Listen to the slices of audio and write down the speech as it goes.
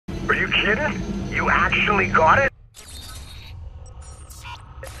Are you kidding? You actually got it?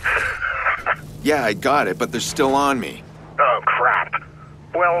 Yeah, I got it, but they're still on me. Oh, crap.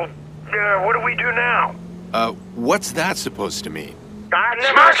 Well, what do we do now? What's that supposed to mean? I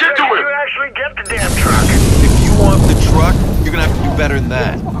never Smash into expected him! you to actually get the damn truck. If you want the truck, you're gonna have to do better than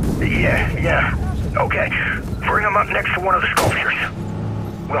that. Yeah. Okay. Bring him up next to one of the sculptures.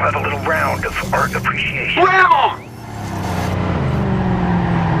 We'll have a little round of art appreciation. Ram him!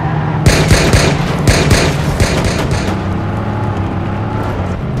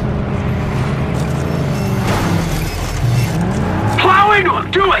 Plow into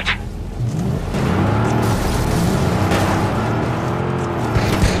him! Do it!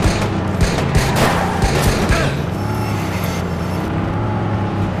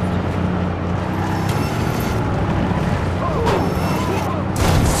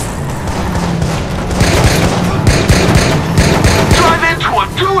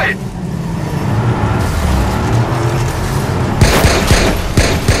 Do it!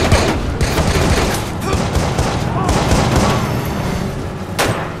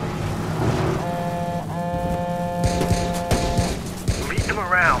 Lead them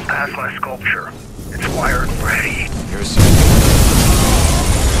around past my sculpture. It's wired and ready. Here's some...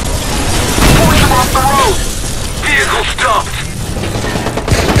 Push him off the road! Vehicle stopped!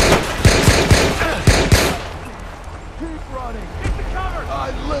 Keep running! Get the cover! I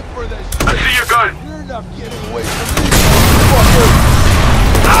live for this shit! I see your gun! You're not getting away from me, motherfucker!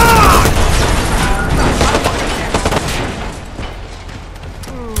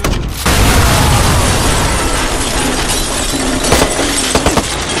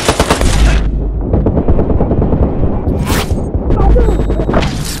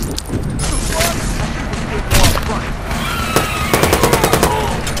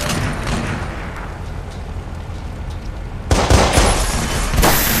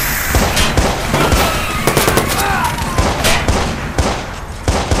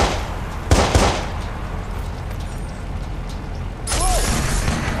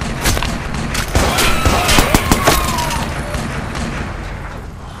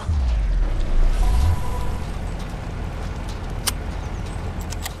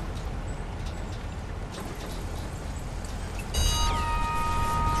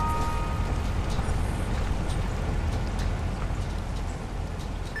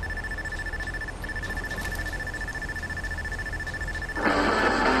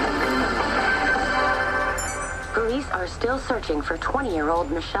 Police are still searching for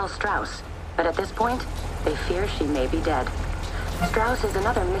 20-year-old Michelle Strauss, but at this point, they fear she may be dead. Strauss is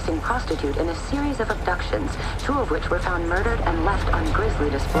another missing prostitute in a series of abductions, 2 of which were found murdered and left on grisly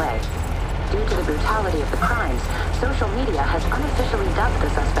display. Due to the brutality of the crimes, social media has unofficially dubbed the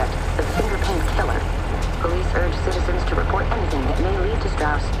suspect the Finger Paint Killer. Police urge citizens to report anything that may lead to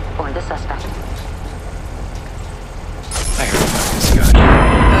Strauss or the suspect. I heard about this guy.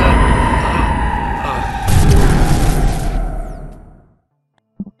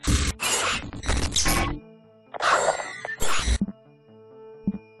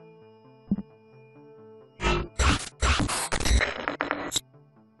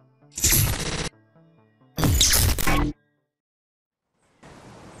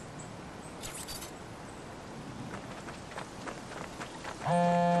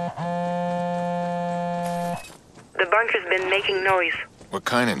 The bunker's been making noise. What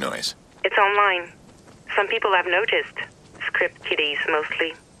kind of noise? It's online. Some people have noticed. Script kiddies,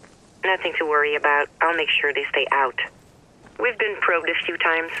 mostly. Nothing to worry about. I'll make sure they stay out. We've been probed a few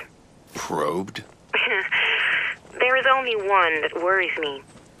times. Probed? There is only one that worries me.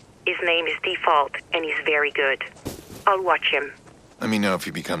 His name is Default, and he's very good. I'll watch him. Let me know if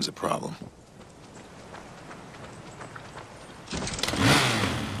he becomes a problem.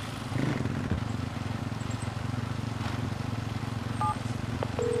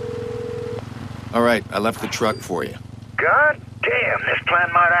 All right, I left the truck for you. God damn, this plan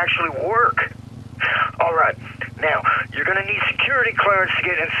might actually work. All right, now, you're gonna need security clearance to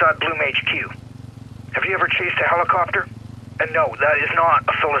get inside Bloom HQ. Have you ever chased a helicopter? And no, that is not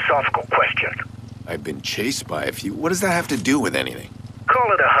a philosophical question. I've been chased by a few. What does that have to do with anything?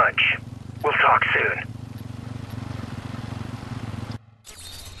 Call it a hunch. We'll talk soon.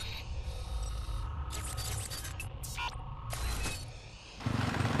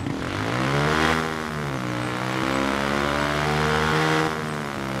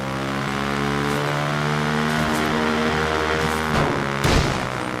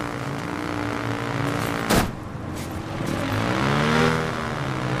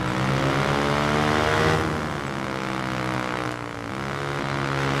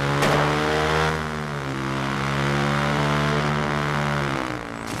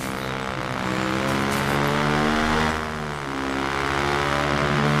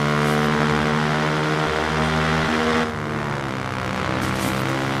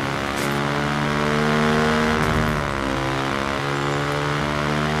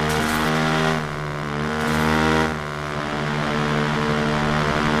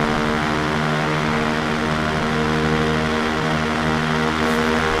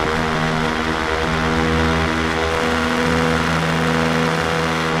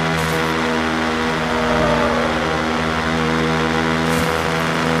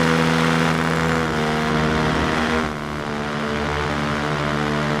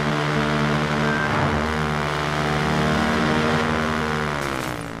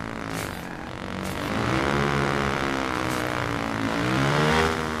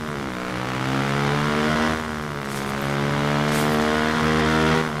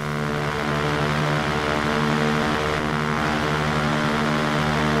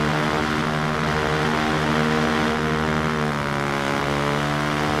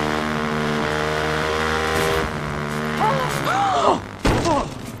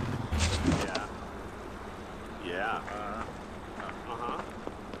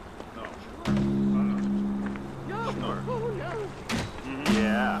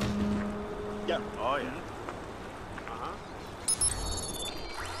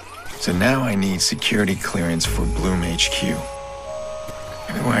 So now I need security clearance for Bloom HQ.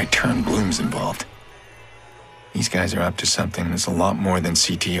 Everywhere I turn, Bloom's involved. These guys are up to something that's a lot more than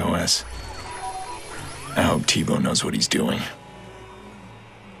CTOS. I hope Tebow knows what he's doing.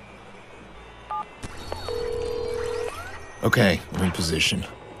 Okay, we're in position.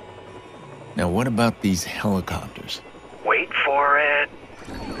 Now what about these helicopters? Wait for it.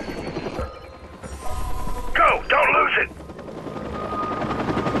 Go! Don't lose it!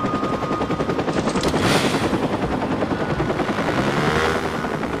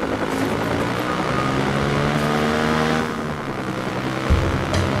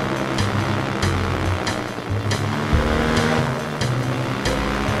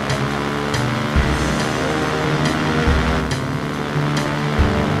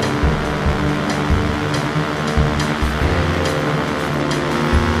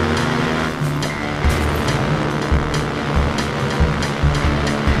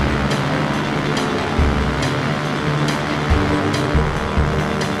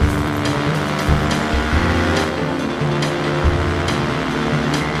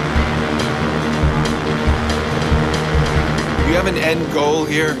 An end goal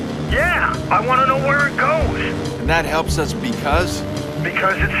here? Yeah, I want to know where it goes. And that helps us because?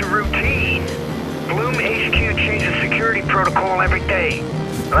 Because it's a routine. Bloom HQ changes security protocol every day.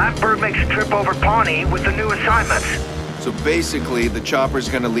 That bird makes a trip over Pawnee with the new assignments. So basically, the chopper's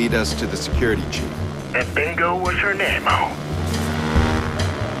gonna lead us to the security chief. And bingo was her name-o.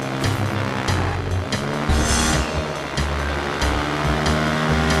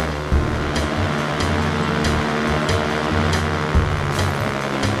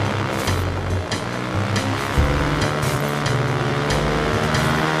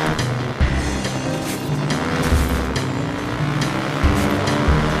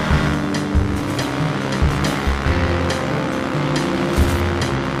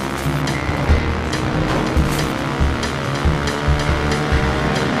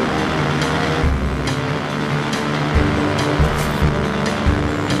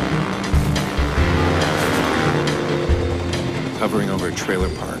 Hovering over a trailer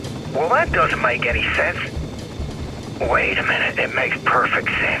park. Well, that doesn't make any sense. Wait a minute, it makes perfect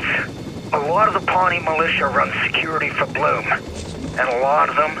sense. A lot of the Pawnee militia run security for Bloom, and a lot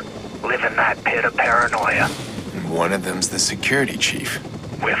of them live in that pit of paranoia. And one of them's the security chief.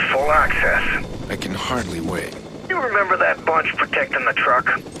 With full access. I can hardly wait. You remember that bunch protecting the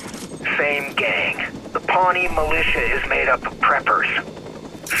truck? Same gang. The Pawnee militia is made up of preppers.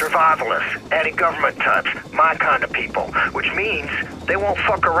 Survivalists, anti-government types, my kind of people, which means they won't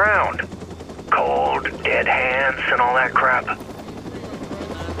fuck around. Cold, dead hands, and all that crap.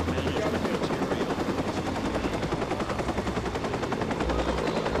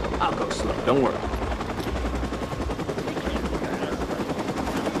 I'll go slow, don't worry.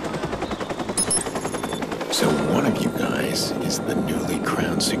 So one of you guys is the newly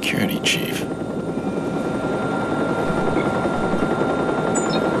crowned security chief.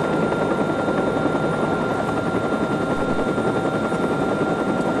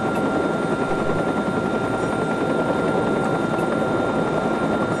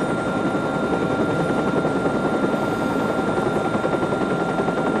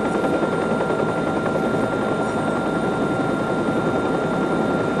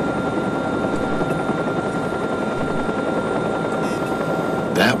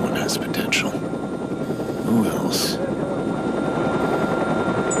 That one has potential. Who else?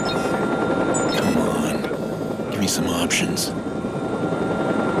 Come on. Give me some options.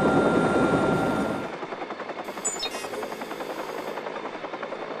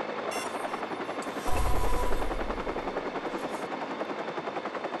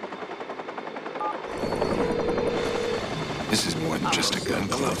 This is more than just a gun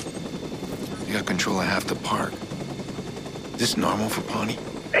club. You got control of half the park. Is this normal for Pawnee?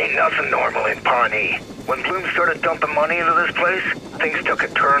 Ain't nothing normal in Pawnee. When Bloom started dumping money into this place, things took a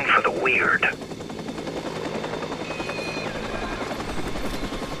turn for the weird.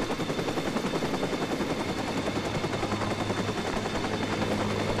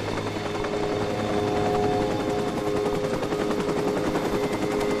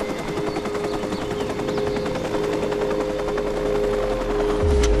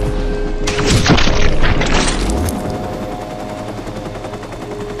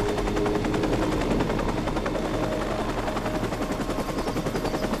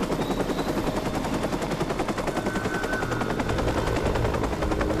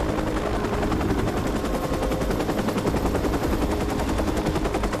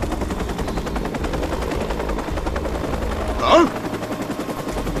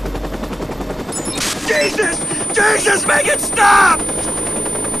 Jesus! Jesus, make it stop!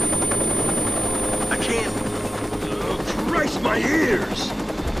 I can't... Oh, Christ, my ears!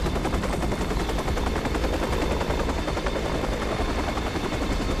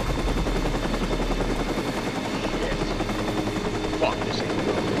 Shit. Fuck, this ain't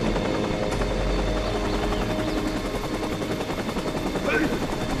good.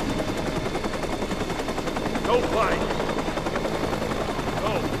 Go find it.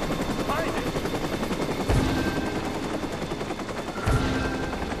 Go. Find it.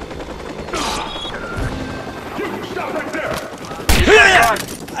 You, stop right there!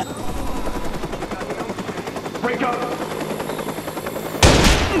 Break up!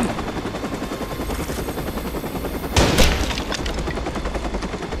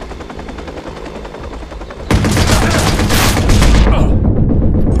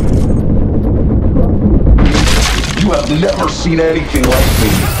 You have never seen anything like me.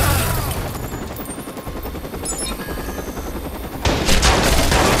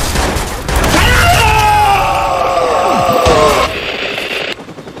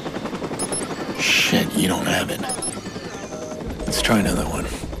 Shit, you don't have it. Let's try another one.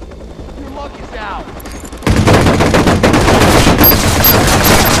 Your luck is out.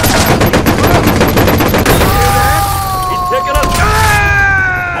 He's picking up.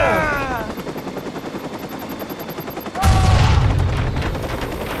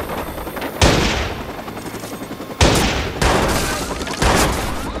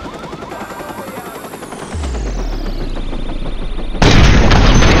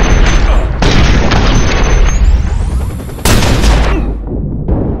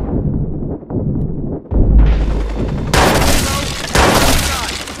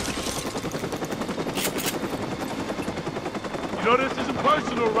 You know this isn't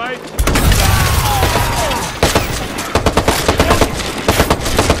personal, right?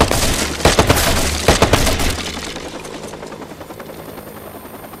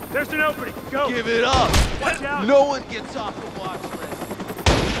 There's an opening. Go. Give it up. Watch out. No one gets off the watch list.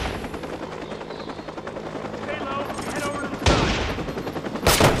 Stay low. Head over to the side.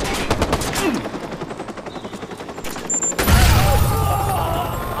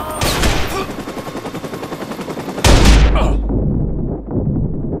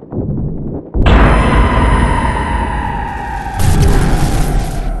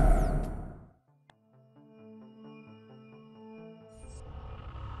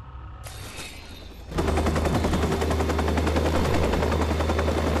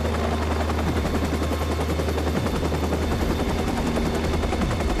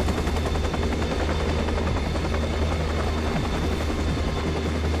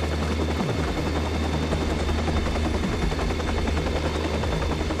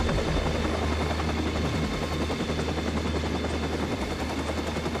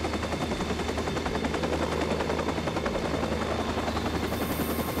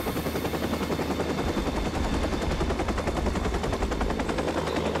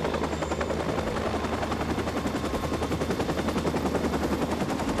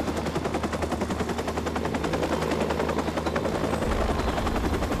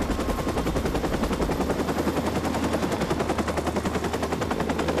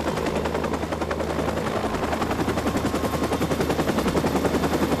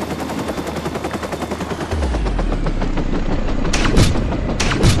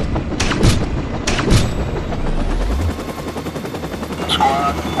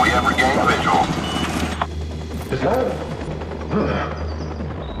 We have regained visual. Is that...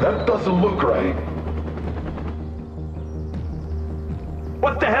 That doesn't look right.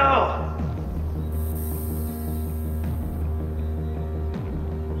 What the hell?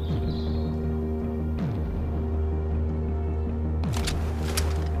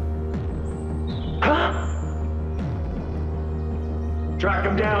 Track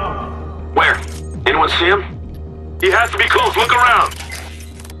him down. Where? Anyone see him? He has to be close. Look around.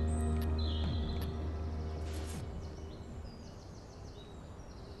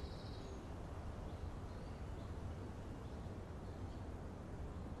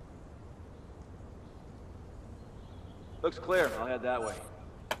 Looks clear. I'll head that way.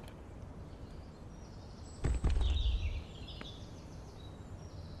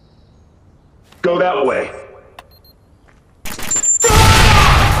 Go that way.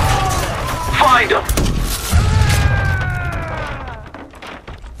 Find him.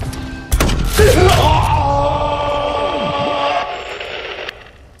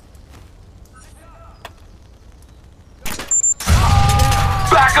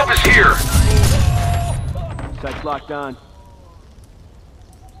 Backup is here. Site's locked on.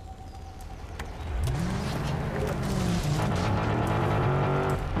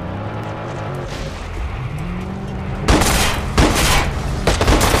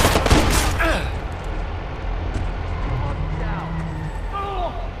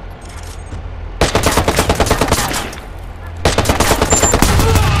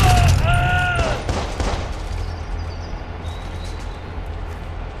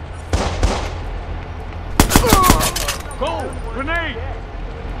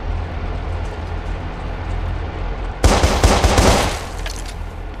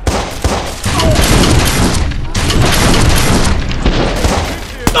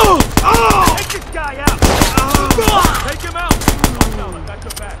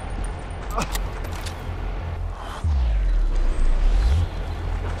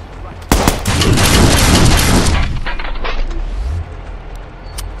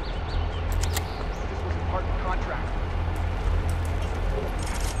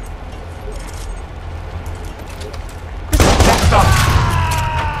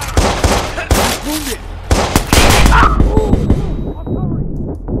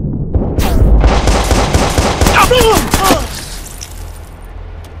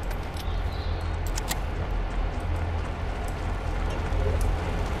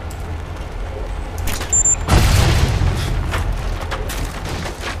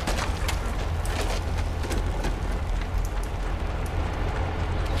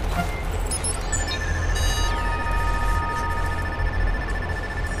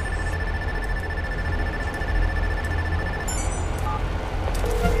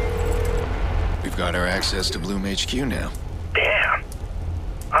 access to Bloom HQ now. Damn.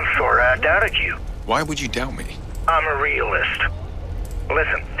 I'm sorry I doubted you. Why would you doubt me? I'm a realist.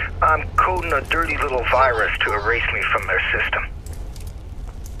 Listen, I'm coding a dirty little virus to erase me from their system.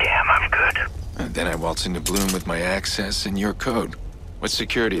 Damn, I'm good. And then I waltz into Bloom with my access and your code. What's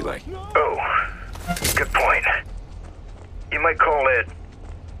security like? Oh, good point. You might call it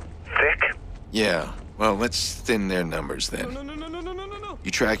thick? Yeah, well, let's thin their numbers then. No. You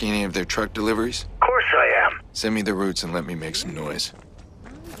tracking any of their truck deliveries? Of course I am. Send me the routes and let me make some noise. I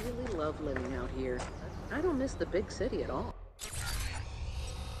really love living out here. I don't miss the big city at all.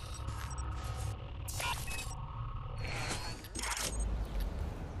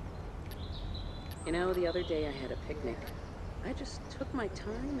 You know, the other day I had a picnic. I just took my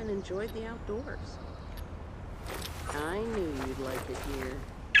time and enjoyed the outdoors. I knew you'd like it here.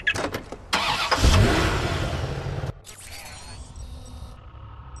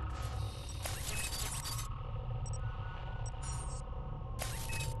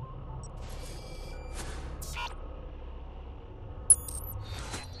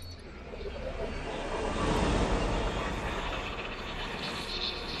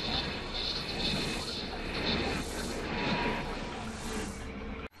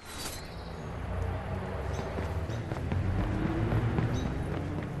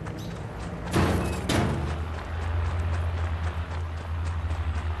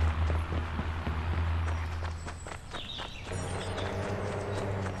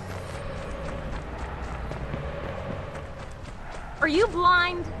 Are you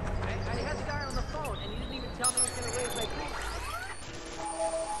blind? I had the guy on the phone, and you didn't even tell me he was gonna raise my fee.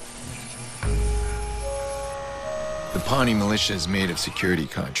 The Pawnee militia is made of security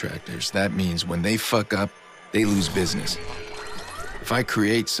contractors. That means when they fuck up, they lose business. If I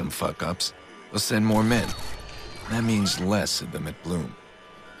create some fuck-ups, they'll send more men. That means less of them at Bloom.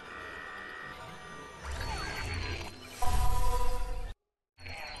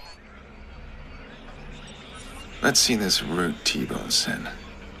 Let's see this route T-Bone sent.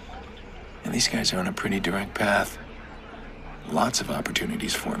 And these guys are on a pretty direct path. Lots of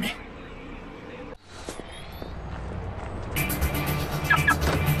opportunities for me.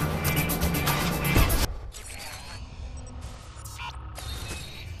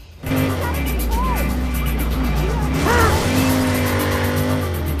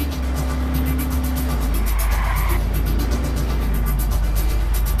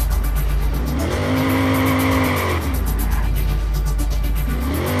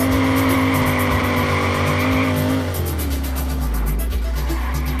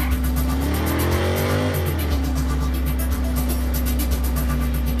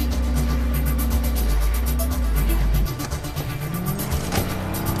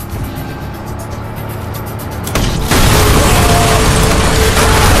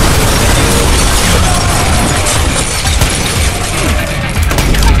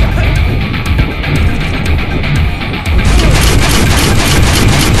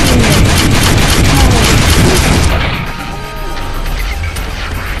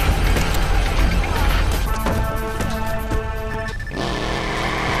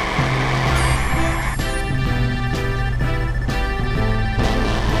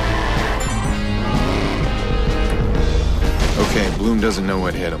 Bloom doesn't know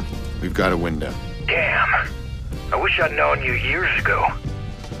what hit him. We've got a window. Damn. I wish I'd known you years ago.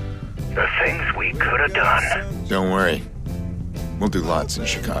 The things we could have done. Don't worry. We'll do lots in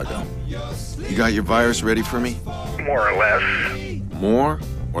Chicago. You got your virus ready for me? More or less. More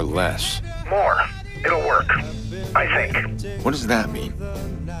or less? More. It'll work. I think. What does that mean?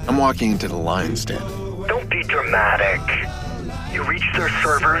 I'm walking into the lion's den. Don't be dramatic. You reach their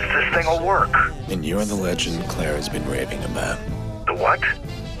servers, this thing will work. And you're the legend Claire has been raving about. The what?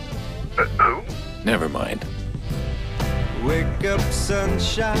 Who? Never mind. Wake up,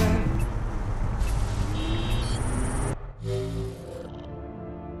 sunshine.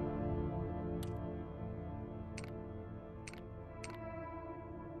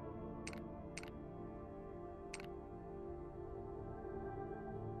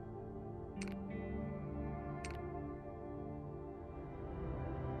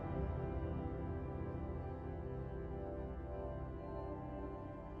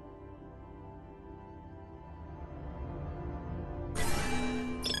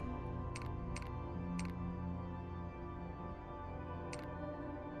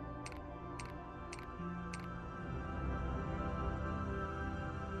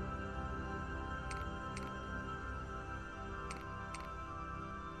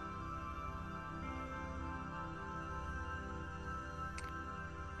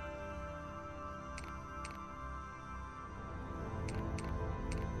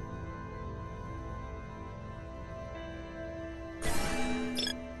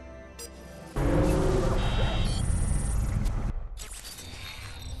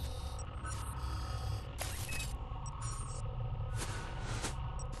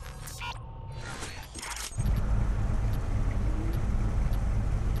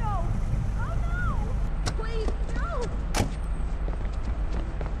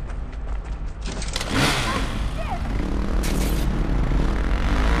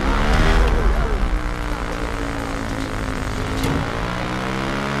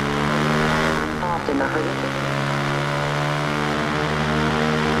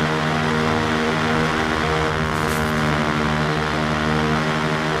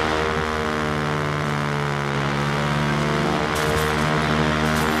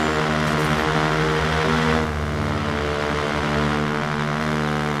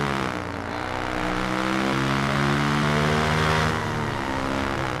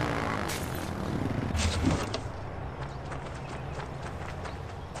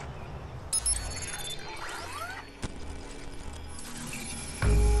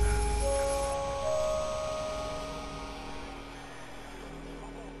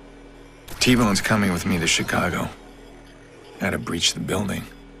 T-Bone's coming with me to Chicago. Gotta breach the building.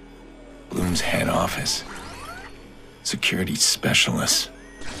 Bloom's head office. Security specialists.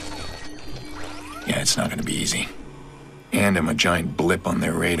 Yeah, it's not gonna be easy. And I'm a giant blip on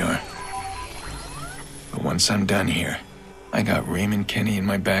their radar. But once I'm done here, I got Raymond Kenny in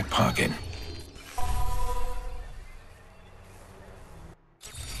my back pocket.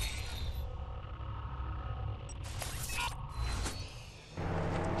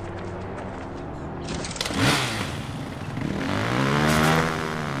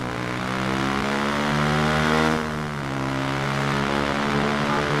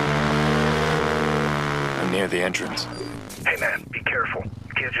 I'm near the entrance. Hey man, be careful.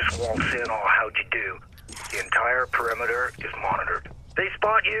 You can't just waltz in all how'd you do. The entire perimeter is monitored. They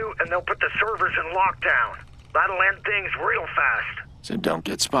spot you and they'll put the servers in lockdown. That'll end things real fast. So don't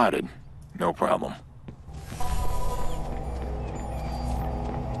get spotted. No problem.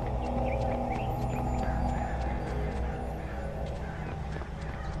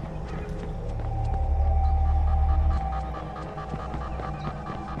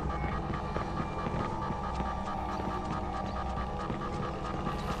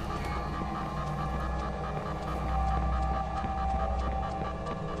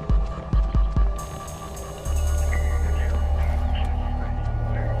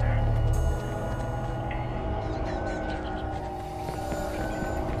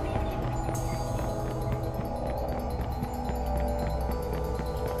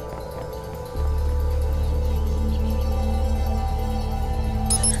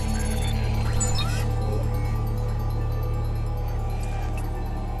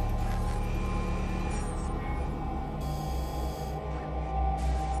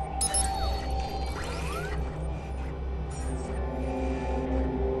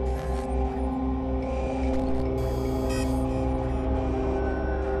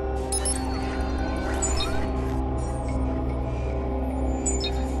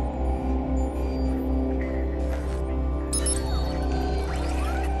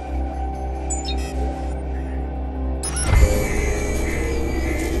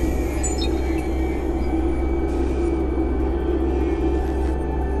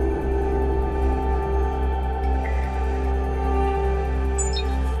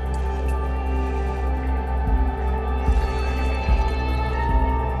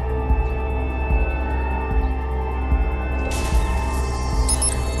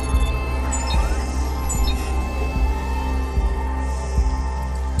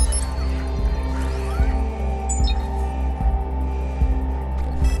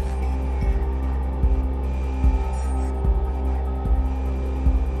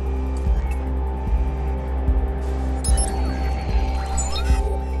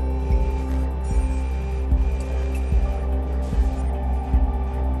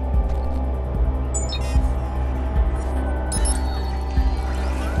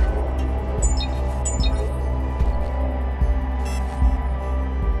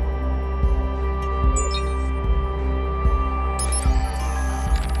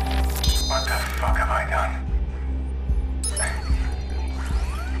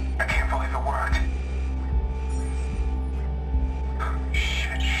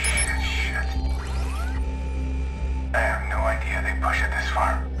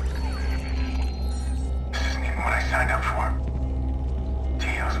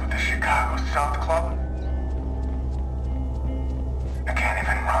 South Club? I can't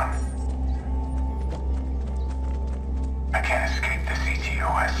even run. I can't escape the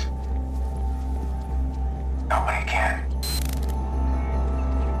CTOS.